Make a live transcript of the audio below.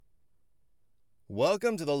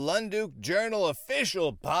Welcome to the Lunduke Journal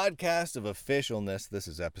official podcast of officialness. This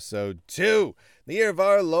is episode 2, the year of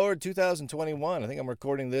our Lord 2021. I think I'm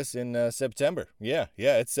recording this in September. Yeah,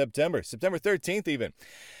 it's September 13th even.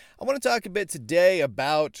 I want to talk a bit today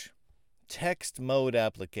about text mode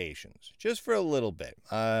applications, just for a little bit.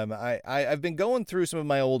 I've been going through some of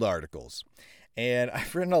my old articles, and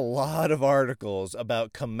I've written a lot of articles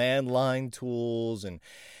about command line tools and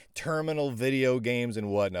terminal video games and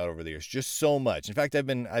whatnot over the years. Just so much. In fact, I've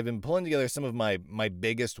been pulling together some of my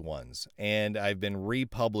biggest ones, and I've been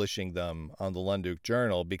republishing them on the Lunduke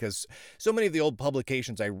Journal because so many of the old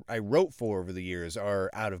publications I wrote for over the years are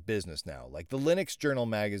out of business now. Like the Linux Journal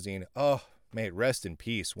magazine. Oh, may it rest in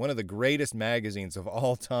peace. One of the greatest magazines of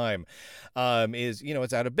all time is,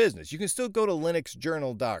 it's out of business. You can still go to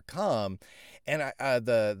linuxjournal.com, and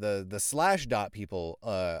the slash dot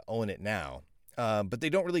people own it now. But they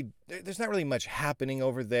don't really, there's not really much happening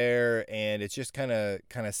over there, and it's just kind of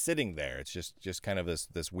sitting there. It's just kind of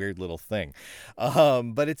this weird little thing.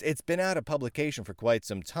 But it's been out of publication for quite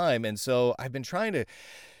some time, and so I've been trying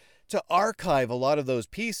to archive a lot of those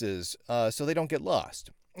pieces so they don't get lost.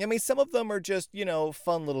 I mean, some of them are just,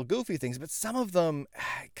 fun little goofy things, but some of them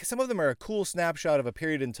are a cool snapshot of a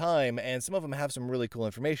period in time, and some of them have some really cool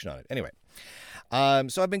information on it. Anyway,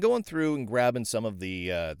 so I've been going through and grabbing some of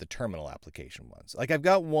the terminal application ones. Like I've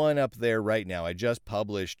got one up there right now. I just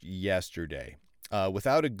published yesterday,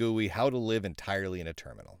 without a GUI, how to live entirely in a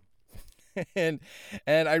terminal. and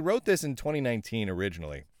I wrote this in 2019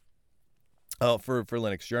 originally. For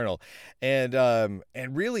Linux Journal, and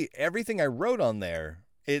really everything I wrote on there,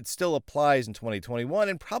 it still applies in 2021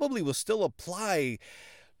 and probably will still apply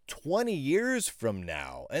 20 years from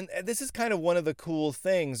now. And this is kind of one of the cool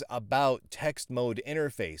things about text mode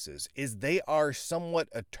interfaces is they are somewhat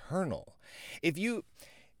eternal.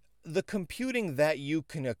 The computing that you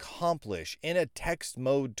can accomplish in a text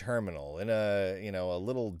mode terminal, in a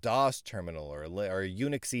little DOS terminal or a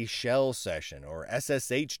Unixy shell session or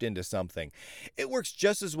SSH'd into something, it works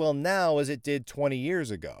just as well now as it did 20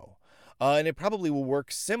 years ago. And it probably will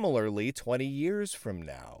work similarly 20 years from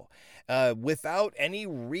now, without any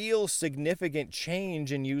real significant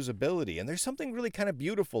change in usability. And there's something really kind of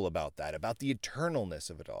beautiful about that, about the eternalness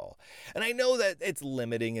of it all. And I know that it's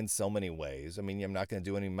limiting in so many ways. I mean, I'm not going to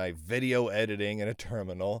do any of my video editing in a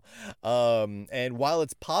terminal. And while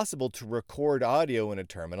it's possible to record audio in a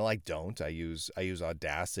terminal, I don't. I use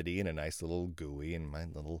Audacity and a nice little GUI in my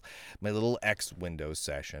little X Windows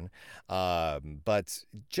session. But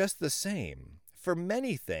just the same, for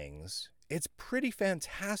many things, it's pretty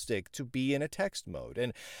fantastic to be in a text mode.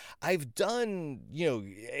 And I've done,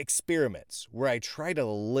 experiments where I try to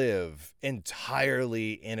live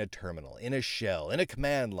entirely in a terminal, in a shell, in a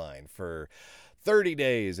command line for 30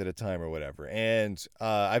 days at a time or whatever. And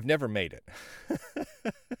I've never made it.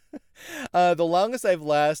 The longest I've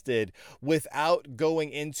lasted without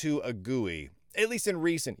going into a GUI, at least in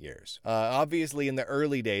recent years. Obviously, in the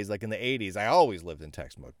early days, like in the 80s, I always lived in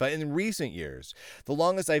text mode. But in recent years, the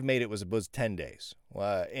longest I've made it was 10 days.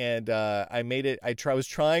 And I made it, I was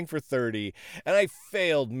trying for 30, and I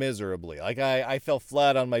failed miserably. Like, I fell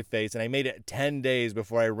flat on my face, and I made it 10 days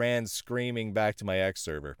before I ran screaming back to my X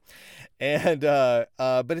server. And,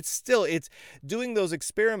 but it's doing those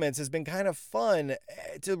experiments has been kind of fun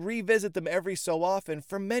to revisit them every so often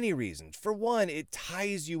for many reasons. For one, it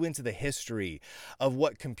ties you into the history of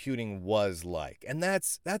what computing was like, and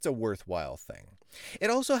that's a worthwhile thing. It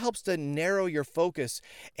also helps to narrow your focus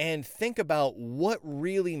and think about what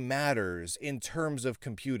really matters in terms of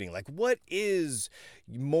computing. Like, what is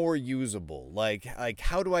more usable? Like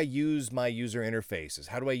how do I use my user interfaces?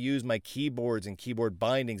 How do I use my keyboards and keyboard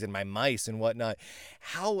bindings and my mice and whatnot?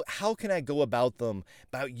 How can I go about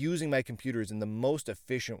using my computers in the most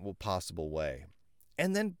efficient possible way?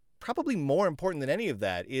 And then probably more important than any of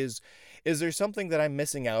that is there something that I'm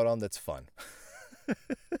missing out on that's fun?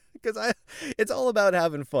 Because it's all about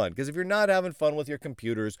having fun. Because if you're not having fun with your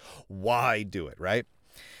computers, why do it, right?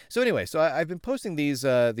 So anyway, I've been posting these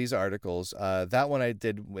articles. That one I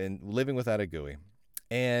did when living without a GUI.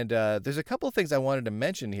 And there's a couple of things I wanted to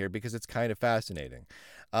mention here because it's kind of fascinating.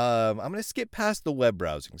 I'm going to skip past the web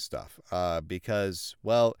browsing stuff because,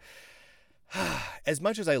 well, as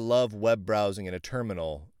much as I love web browsing in a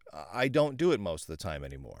terminal, I don't do it most of the time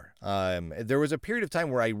anymore. There was a period of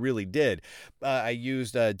time where I really did. I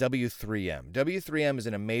used W3M. W3M is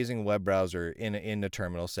an amazing web browser in a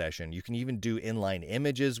terminal session. You can even do inline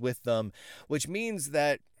images with them, which means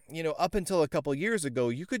that up until a couple years ago,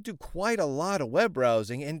 you could do quite a lot of web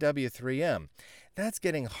browsing in W3M. That's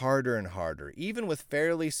getting harder and harder. Even with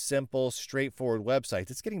fairly simple, straightforward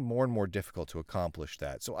websites, it's getting more and more difficult to accomplish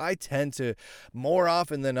that. So I tend to, more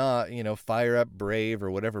often than not, fire up Brave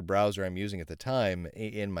or whatever browser I'm using at the time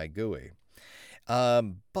in my GUI.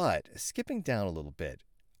 But skipping down a little bit,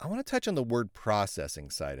 I want to touch on the word processing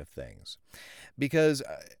side of things. Because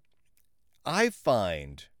I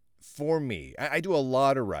find, for me, I do a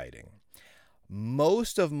lot of writing.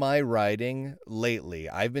 Most of my writing lately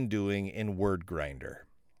I've been doing in Word Grinder.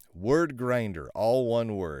 Word Grinder, all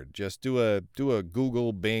one word. Just do a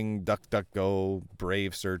Google, Bing, DuckDuckGo,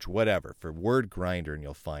 Brave search, whatever for Word Grinder and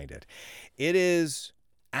you'll find it. It is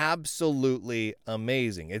absolutely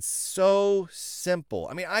amazing. It's so simple.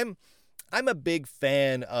 I mean, I'm a big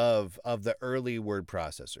fan of the early word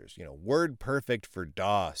processors. WordPerfect for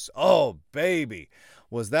DOS. Oh, baby.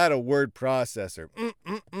 Was that a word processor?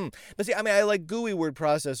 But see, I like GUI word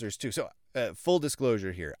processors too. So full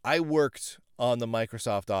disclosure here, I worked on the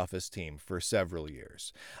Microsoft Office team for several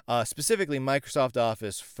years, specifically Microsoft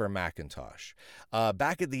Office for Macintosh.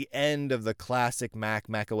 Back at the end of the classic Mac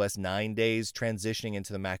OS 9 days, transitioning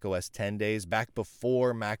into the Mac OS 10 days, back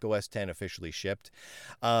before Mac OS 10 officially shipped,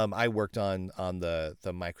 I worked on the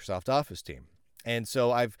Microsoft Office team. And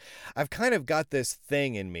so I've kind of got this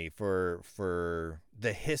thing in me for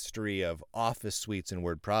the history of Office suites and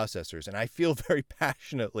word processors, and I feel very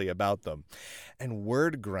passionately about them. And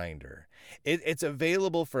Word Grinder, it's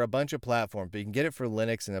available for a bunch of platforms, but you can get it for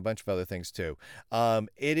Linux and a bunch of other things too.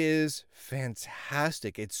 It is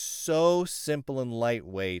fantastic. It's so simple and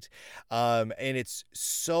lightweight, and it's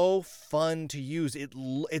so fun to use.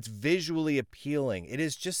 It's visually appealing. It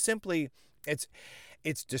is just simply,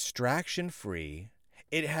 it's distraction free.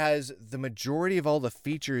 It has the majority of all the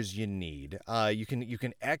features you need. You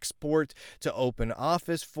can export to open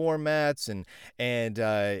Office formats and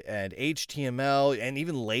HTML and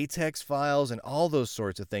even LaTeX files and all those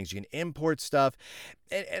sorts of things. You can import stuff,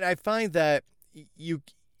 and I find that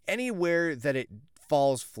anywhere that it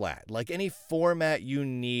falls flat, like any format you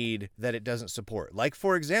need that it doesn't support, like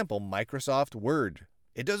for example Microsoft Word.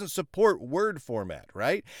 It doesn't support Word format,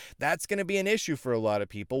 right? That's going to be an issue for a lot of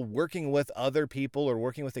people working with other people or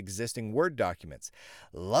working with existing Word documents.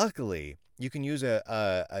 Luckily, you can use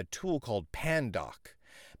a tool called Pandoc.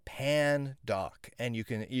 Pandoc. And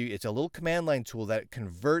it's a little command line tool that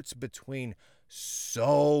converts between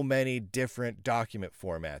so many different document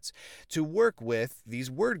formats to work with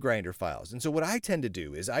these Word Grinder files. And so what I tend to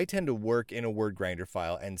do is I tend to work in a Word Grinder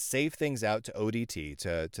file and save things out to ODT,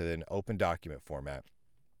 to an open document format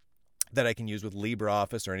that I can use with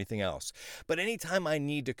LibreOffice or anything else. But anytime I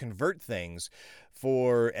need to convert things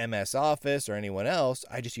for MS Office or anyone else,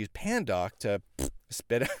 I just use Pandoc to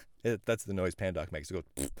spit out. That's the noise Pandoc makes. It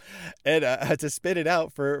goes, and to spit it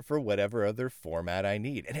out for whatever other format I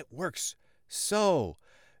need. And it works so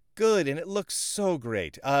good, and it looks so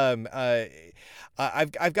great. I've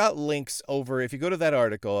got links over. If you go to that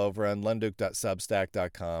article over on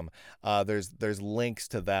lunduke.substack.com, there's links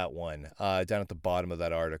to that one down at the bottom of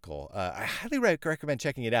that article. I highly recommend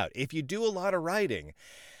checking it out. If you do a lot of writing,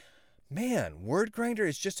 man, Word Grinder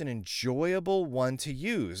is just an enjoyable one to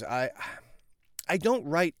use. I don't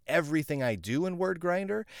write everything I do in Word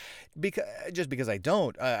Grinder because I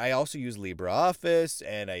don't. I also use LibreOffice,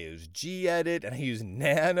 and I use Gedit, and I use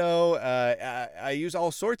Nano. I use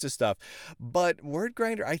all sorts of stuff. But Word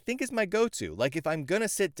Grinder, I think, is my go-to. Like, if I'm going to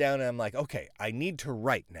sit down and I'm like, okay, I need to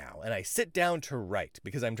write now, and I sit down to write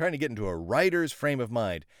because I'm trying to get into a writer's frame of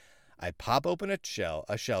mind, I pop open a shell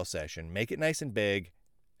session, make it nice and big,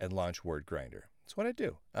 and launch Word Grinder. That's what I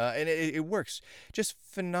do. And it works just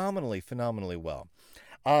phenomenally well.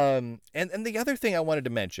 And the other thing I wanted to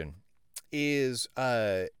mention is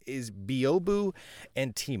Biobu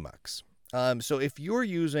and Tmux. So if you're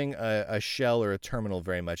using a shell or a terminal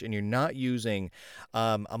very much, and you're not using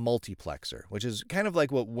a multiplexer, which is kind of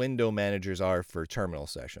like what window managers are for terminal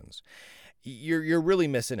sessions, you're really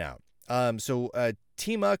missing out. So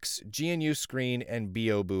Tmux, GNU Screen, and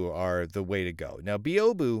Biobu are the way to go. Now,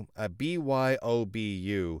 Biobu,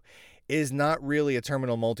 Byobu, is not really a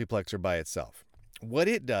terminal multiplexer by itself. What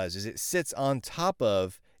it does is it sits on top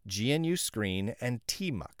of GNU Screen and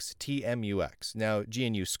Tmux, TMUX. Now,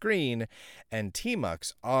 GNU Screen and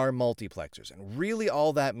Tmux are multiplexers, and really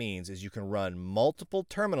all that means is you can run multiple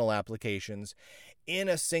terminal applications in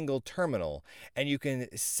a single terminal, and you can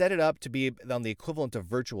set it up to be on the equivalent of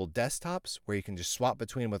virtual desktops where you can just swap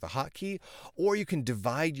between them with a hotkey, or you can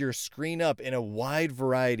divide your screen up in a wide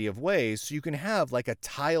variety of ways so you can have like a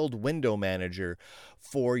tiled window manager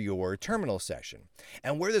for your terminal session.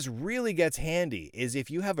 And where this really gets handy is if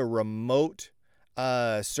you have a remote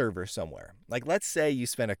server somewhere. Like, let's say you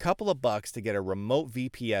spend a couple of bucks to get a remote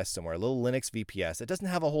VPS somewhere, a little Linux VPS. It doesn't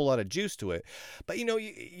have a whole lot of juice to it, but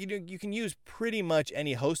you can use pretty much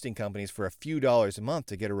any hosting companies for a few dollars a month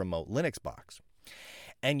to get a remote Linux box.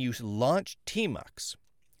 And you launch Tmux.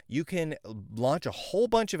 You can launch a whole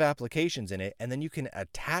bunch of applications in it, and then you can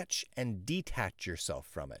attach and detach yourself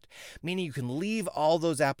from it. Meaning you can leave all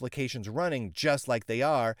those applications running just like they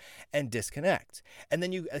are and disconnect. And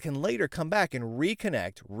then you can later come back and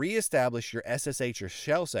reconnect, reestablish your SSH or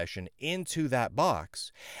shell session into that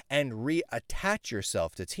box, and reattach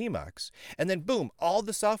yourself to Tmux. And then boom, all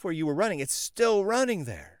the software you were running, it's still running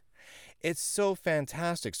there. It's so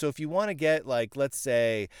fantastic. So if you want to get, like, let's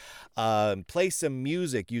say, play some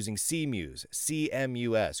music using CMUS,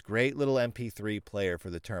 CMUS, great little MP3 player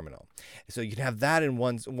for the terminal. So you can have that in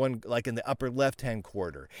one like in the upper left-hand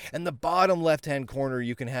corner. And the bottom left-hand corner,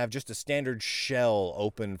 you can have just a standard shell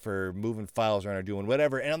open for moving files around or doing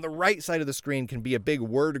whatever. And on the right side of the screen can be a big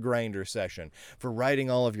word grinder session for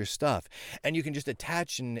writing all of your stuff. And you can just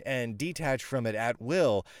attach and detach from it at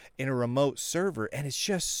will in a remote server. And it's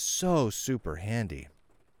just so super handy.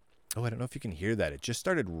 Oh, I don't know if you can hear that. It just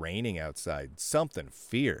started raining outside. Something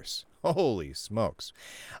fierce. Holy smokes.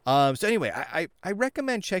 So anyway, I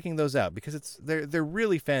recommend checking those out because they're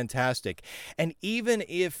really fantastic. And even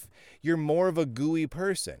if you're more of a GUI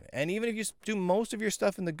person, and even if you do most of your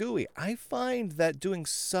stuff in the GUI, I find that doing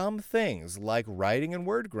some things like writing in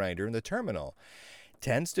word grinder in the terminal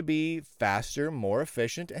tends to be faster, more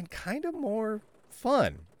efficient, and kind of more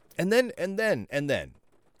fun. And then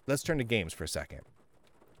let's turn to games for a second.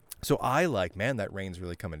 So man, that rain's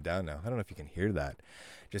really coming down now. I don't know if you can hear that.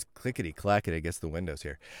 Just clickety-clackety against the windows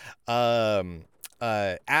here.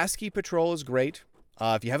 ASCII Patrol is great.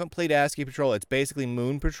 If you haven't played ASCII Patrol, it's basically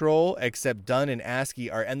Moon Patrol, except done in ASCII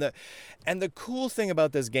art. And the cool thing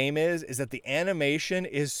about this game is that the animation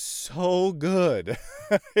is so good.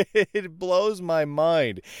 It blows my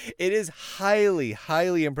mind. It is highly,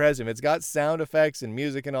 highly impressive. It's got sound effects and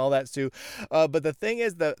music and all that too. But the thing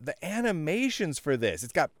is, the animations for this,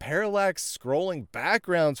 it's got parallax scrolling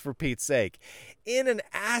backgrounds, for Pete's sake, in an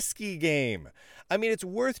ASCII game. I mean, it's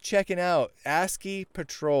worth checking out. ASCII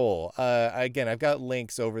Patrol. Again, I've got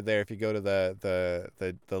links over there if you go to the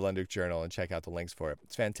Lunduke Journal and check out the links for it.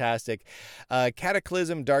 It's fantastic.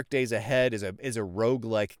 Cataclysm Dark Days Ahead is a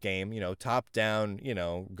roguelike game, top down,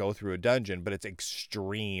 go through a dungeon, but it's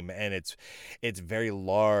extreme and it's very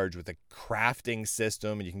large with a crafting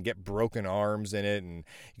system, and you can get broken arms in it, and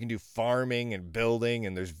you can do farming and building,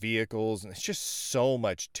 and there's vehicles, and it's just so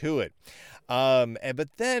much to it. But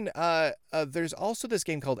then there's also this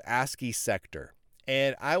game called ASCII Sector.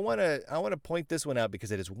 And I want to point this one out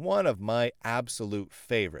because it is one of my absolute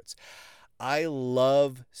favorites. I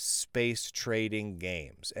love space trading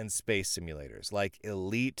games and space simulators like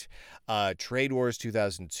Elite, Trade Wars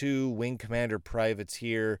 2002, Wing Commander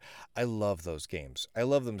Privateer. I love those games. I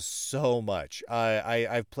love them so much.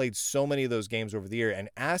 I've played so many of those games over the year, and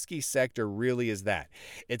ASCII Sector really is that.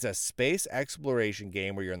 It's a space exploration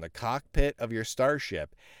game where you're in the cockpit of your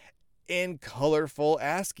starship in colorful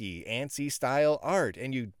ANSI style art,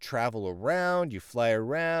 and you travel around, you fly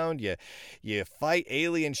around, you fight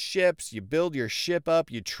alien ships, you build your ship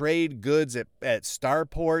up, you trade goods at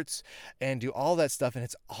starports, and do all that stuff, and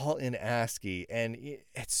it's all in ASCII, and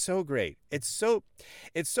it's so great. It's so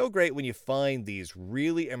great when you find these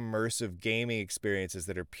really immersive gaming experiences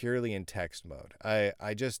that are purely in text mode.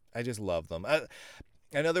 I just love them.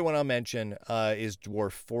 Another one I'll mention is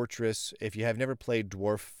Dwarf Fortress. If you have never played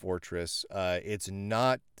Dwarf Fortress, it's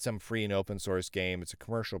not some free and open source game. It's a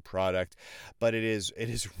commercial product, but it is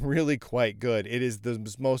really quite good. It is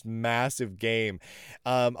the most massive game.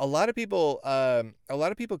 A lot of people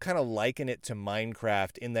kind of liken it to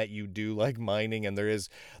Minecraft in that you do like mining, and there is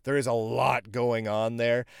a lot going on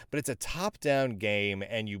there. But it's a top-down game,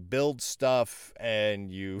 and you build stuff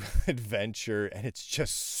and you adventure, and it's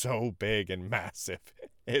just so big and massive.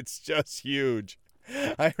 It's just huge.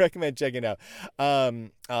 I recommend checking it out.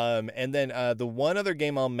 And then the one other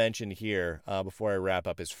game I'll mention here before I wrap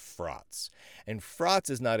up is Frauds. And Frauds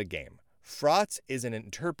is not a game. Frauds is an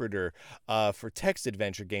interpreter for text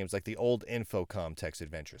adventure games like the old Infocom text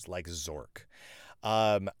adventures, like Zork.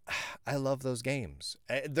 Um, I love those games.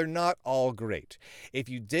 They're not all great. If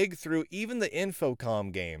you dig through even the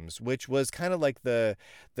Infocom games, which was kind of like the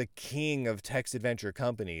king of text adventure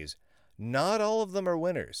companies, not all of them are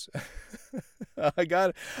winners. I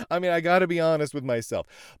got to be honest with myself,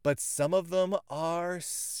 but some of them are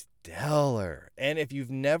stellar. And if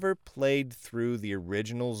you've never played through the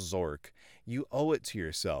original Zork, you owe it to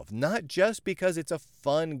yourself. Not just because it's a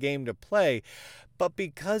fun game to play, but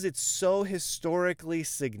because it's so historically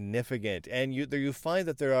significant. And you find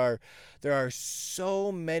that there are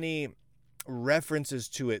so many references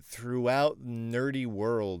to it throughout nerdy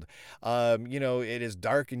world. It is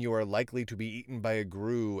dark and you are likely to be eaten by a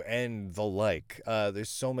grue and the like. There's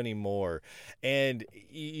so many more, and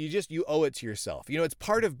you owe it to yourself. It's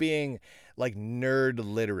part of being like nerd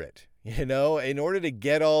literate. In order to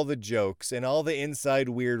get all the jokes and all the inside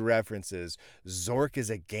weird references, Zork is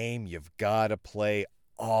a game you've got to play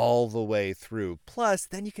all the way through. Plus,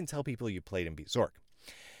 then you can tell people you played and beat Zork.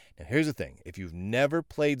 Now, here's the thing. If you've never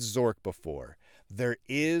played Zork before, there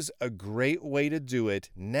is a great way to do it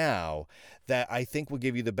now that I think will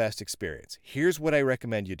give you the best experience. Here's what I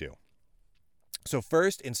recommend you do. So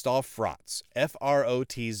first, install Frotz,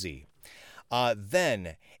 Frotz.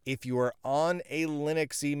 Then, if you are on a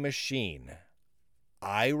Linuxy machine,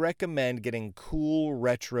 I recommend getting Cool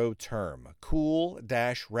Retro Term.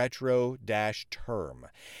 Cool-retro-term.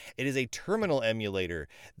 It is a terminal emulator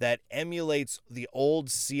that emulates the old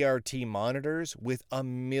CRT monitors with a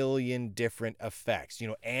million different effects.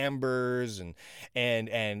 Ambers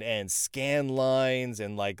and scan lines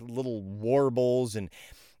and like little warbles, and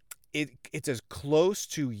it's as close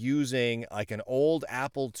to using like an old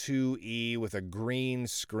Apple IIe with a green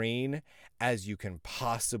screen as you can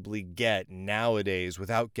possibly get nowadays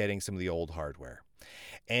without getting some of the old hardware.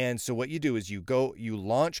 And so what you do is you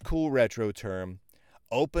launch Cool Retro Term,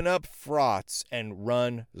 open up Frotz, and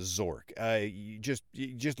run Zork. You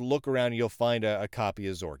just look around and you'll find a copy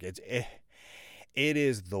of Zork. It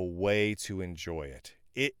is the way to enjoy it.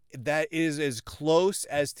 That is as close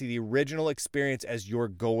as to the original experience as you're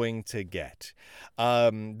going to get.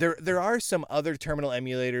 There are some other terminal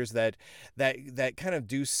emulators that kind of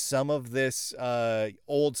do some of this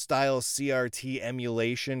old style CRT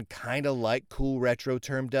emulation, kind of like Cool Retro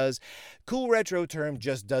Term does. Cool Retro Term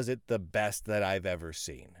just does it the best that I've ever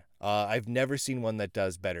seen. I've never seen one that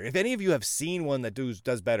does better. If any of you have seen one that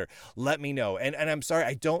does better, let me know. And I'm sorry,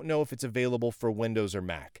 I don't know if it's available for Windows or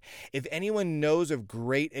Mac. If anyone knows of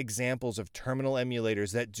great examples of terminal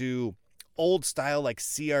emulators that do old style like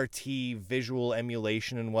CRT visual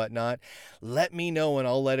emulation and whatnot, let me know and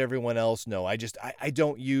I'll let everyone else know. I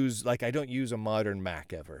don't use a modern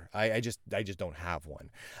Mac ever. I just don't have one.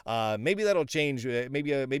 Maybe that'll change.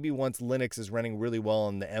 Maybe once Linux is running really well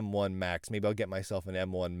on the M1 Macs, maybe I'll get myself an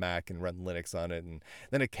M1 Mac and run Linux on it, and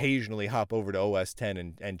then occasionally hop over to OS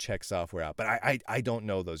 10 and check software out. But I don't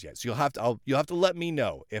know those yet. So you'll have to let me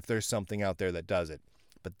know if there's something out there that does it.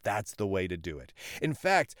 But that's the way to do it. In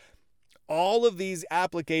fact, all of these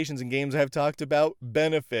applications and games I've talked about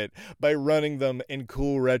benefit by running them in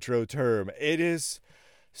Cool Retro Term. It is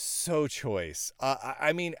so choice.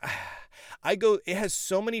 It has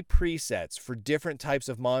so many presets for different types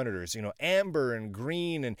of monitors, amber and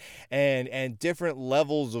green and different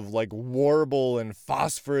levels of like warble and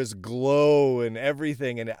phosphorus glow and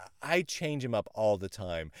everything. And I change them up all the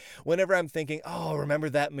time. Whenever I'm thinking, oh, remember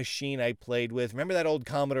that machine I played with? Remember that old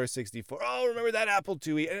Commodore 64? Oh, remember that Apple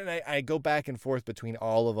IIe? And I go back and forth between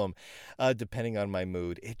all of them, depending on my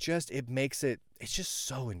mood. It's just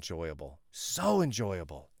so enjoyable. So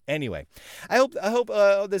enjoyable. Anyway, I hope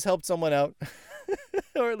this helped someone out.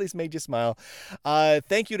 Or at least made you smile.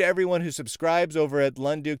 Thank you to everyone who subscribes over at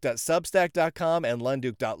lunduke.substack.com and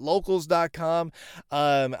lunduke.locals.com.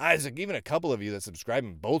 Even a couple of you that subscribe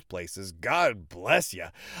in both places. God bless you.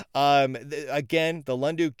 Again, the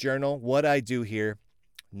Lunduke Journal, what I do here,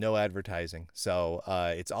 no advertising. So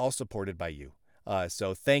it's all supported by you.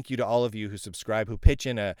 So thank you to all of you who subscribe, who pitch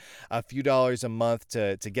in a few dollars a month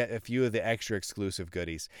to get a few of the extra exclusive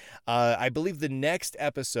goodies. I believe the next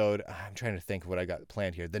episode, I'm trying to think of what I got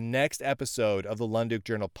planned here. The next episode of the Lunduke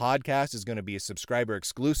Journal podcast is going to be a subscriber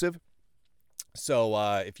exclusive. So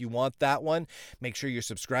if you want that one, make sure you're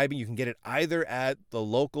subscribing. You can get it either at the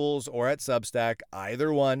locals or at Substack,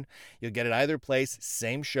 either one. You'll get it either place,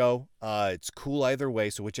 same show. It's cool either way.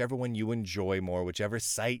 So whichever one you enjoy more, whichever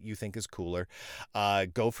site you think is cooler,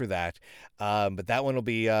 go for that. But that one will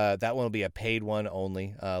be a paid one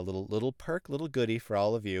only. Little perk, little goodie for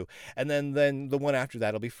all of you. And then the one after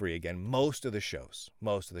that will be free again. Most of the shows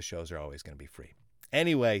are always going to be free.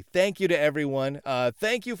 Anyway, thank you to everyone.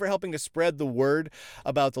 Thank you for helping to spread the word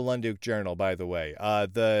about the Lunduke Journal, by the way.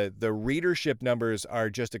 The readership numbers are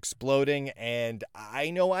just exploding, and I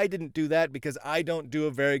know I didn't do that because I don't do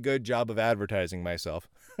a very good job of advertising myself.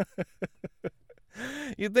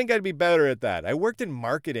 You'd think I'd be better at that. I worked in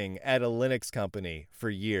marketing at a Linux company for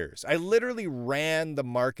years. I literally ran the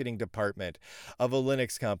marketing department of a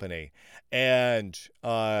Linux company. And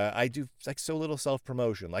I do like so little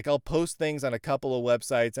self-promotion. Like I'll post things on a couple of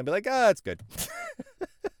websites and be like, that's good.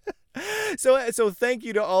 So thank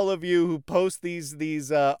you to all of you who post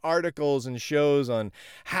these articles and shows on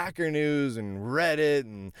Hacker News and Reddit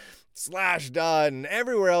and Slashdot and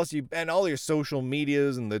everywhere else and all your social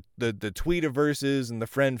medias and the tweetiverses and the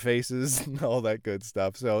friend faces and all that good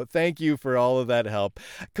stuff. So thank you for all of that help.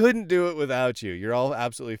 Couldn't do it without you. You're all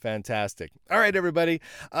absolutely fantastic. All right, everybody.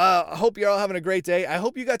 I hope you're all having a great day. I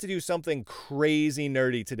hope you got to do something crazy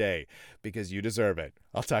nerdy today because you deserve it.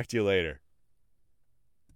 I'll talk to you later.